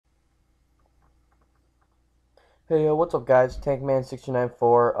Hey, what's up, guys?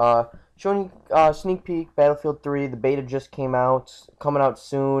 Tankman6994. Showing you sneak peek Battlefield 3. The beta just came out, coming out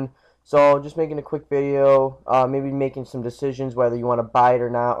soon. So just making a quick video, maybe making some decisions whether you want to buy it or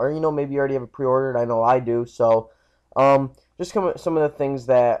not, or maybe you already have it pre-ordered. I know I do. So just some of the things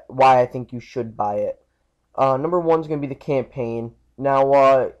that why I think you should buy it. Number one is going to be the campaign.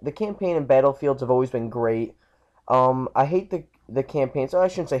 Now, the campaign in Battlefields have always been great. I hate the campaigns. I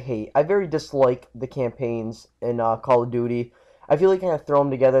shouldn't say hate. I very dislike the campaigns in Call of Duty. I feel like I kind of throw them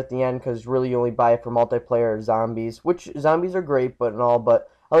together at the end because really you only buy it for multiplayer or zombies, which zombies are great, but and all. But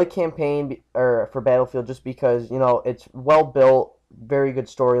I like campaign or for Battlefield just because it's well built, very good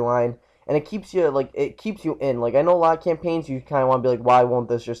storyline, and it keeps you in. Like I know a lot of campaigns you kind of want to be like, why won't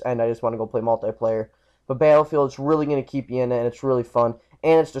this just end? I just want to go play multiplayer. But Battlefield, it's really going to keep you in it, and it's really fun.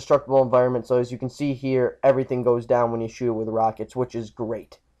 And it's destructible environment, so as you can see here, everything goes down when you shoot it with rockets, which is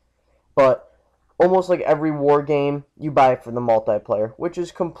great. But almost like every war game, you buy it for the multiplayer, which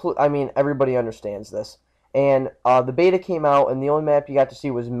is complete. I mean, everybody understands this. And the beta came out, and the only map you got to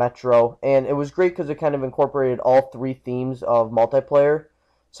see was Metro, and it was great because it kind of incorporated all three themes of multiplayer.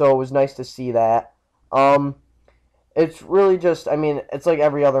 So it was nice to see that. It's really just, I mean, it's like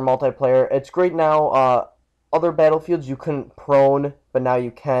every other multiplayer. It's great now. Other Battlefields you couldn't prone, but now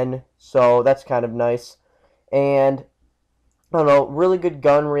you can, so that's kind of nice. And I don't know, really good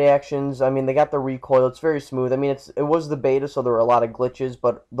gun reactions. I mean, they got the recoil. It's very smooth. I mean, it was the beta, so there were a lot of glitches,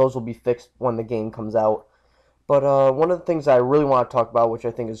 but those will be fixed when the game comes out. But one of the things I really want to talk about, which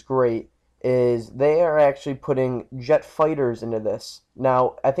I think is great, is they are actually putting jet fighters into this.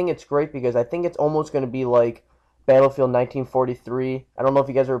 Now, I think it's great because I think it's almost going to be like Battlefield 1943. I don't know if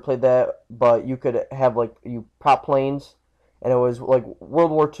you guys ever played that, but you could have like you prop planes, and it was like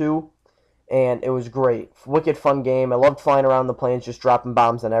World War II, and it was great. Wicked fun game. I loved flying around the planes, just dropping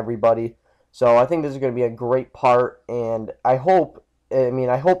bombs on everybody. So I think this is going to be a great part, and I hope.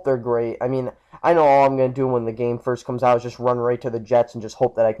 I hope they're great. I mean, I know all I'm going to do when the game first comes out is just run right to the jets and just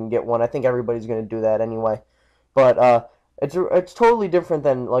hope that I can get one. I think everybody's going to do that anyway. But it's totally different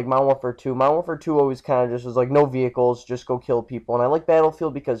than like Modern Warfare 2. Modern Warfare 2 always kind of just was like no vehicles, just go kill people. And I like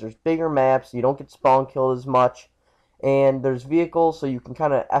Battlefield because there's bigger maps, you don't get spawn killed as much, and there's vehicles so you can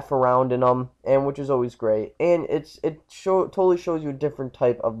kind of F around in them, and which is always great. And totally shows you a different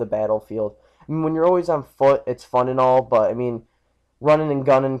type of the Battlefield. I mean, when you're always on foot, it's fun and all, but I mean, running and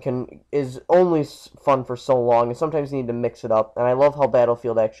gunning is only fun for so long, and sometimes you need to mix it up. And I love how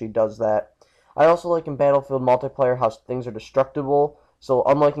Battlefield actually does that. I also like in Battlefield multiplayer how things are destructible. So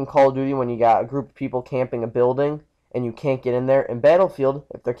unlike in Call of Duty when you got a group of people camping a building and you can't get in there, in Battlefield,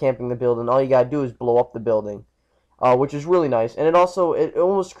 if they're camping the building, all you gotta do is blow up the building, which is really nice. And it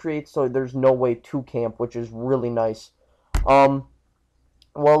almost creates so there's no way to camp, which is really nice. Um,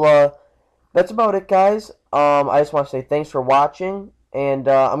 that's about it, guys. I just want to say thanks for watching, and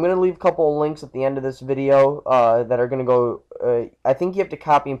I'm going to leave a couple of links at the end of this video that are going to go. I think you have to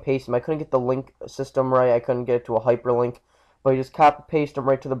copy and paste them. I couldn't get the link system right. I couldn't get it to a hyperlink, but you just copy paste them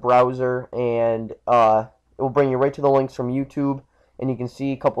right to the browser, and it will bring you right to the links from YouTube, and you can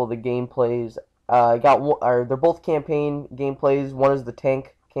see a couple of the gameplays. They're both campaign gameplays. One is the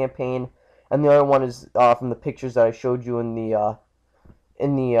tank campaign, and the other one is from the pictures that I showed you in the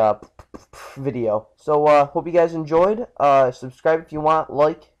video. So hope you guys enjoyed. Subscribe if you want,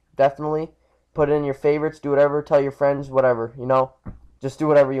 like, definitely. Put it in your favorites, do whatever, tell your friends, whatever, just do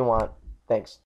whatever you want. Thanks.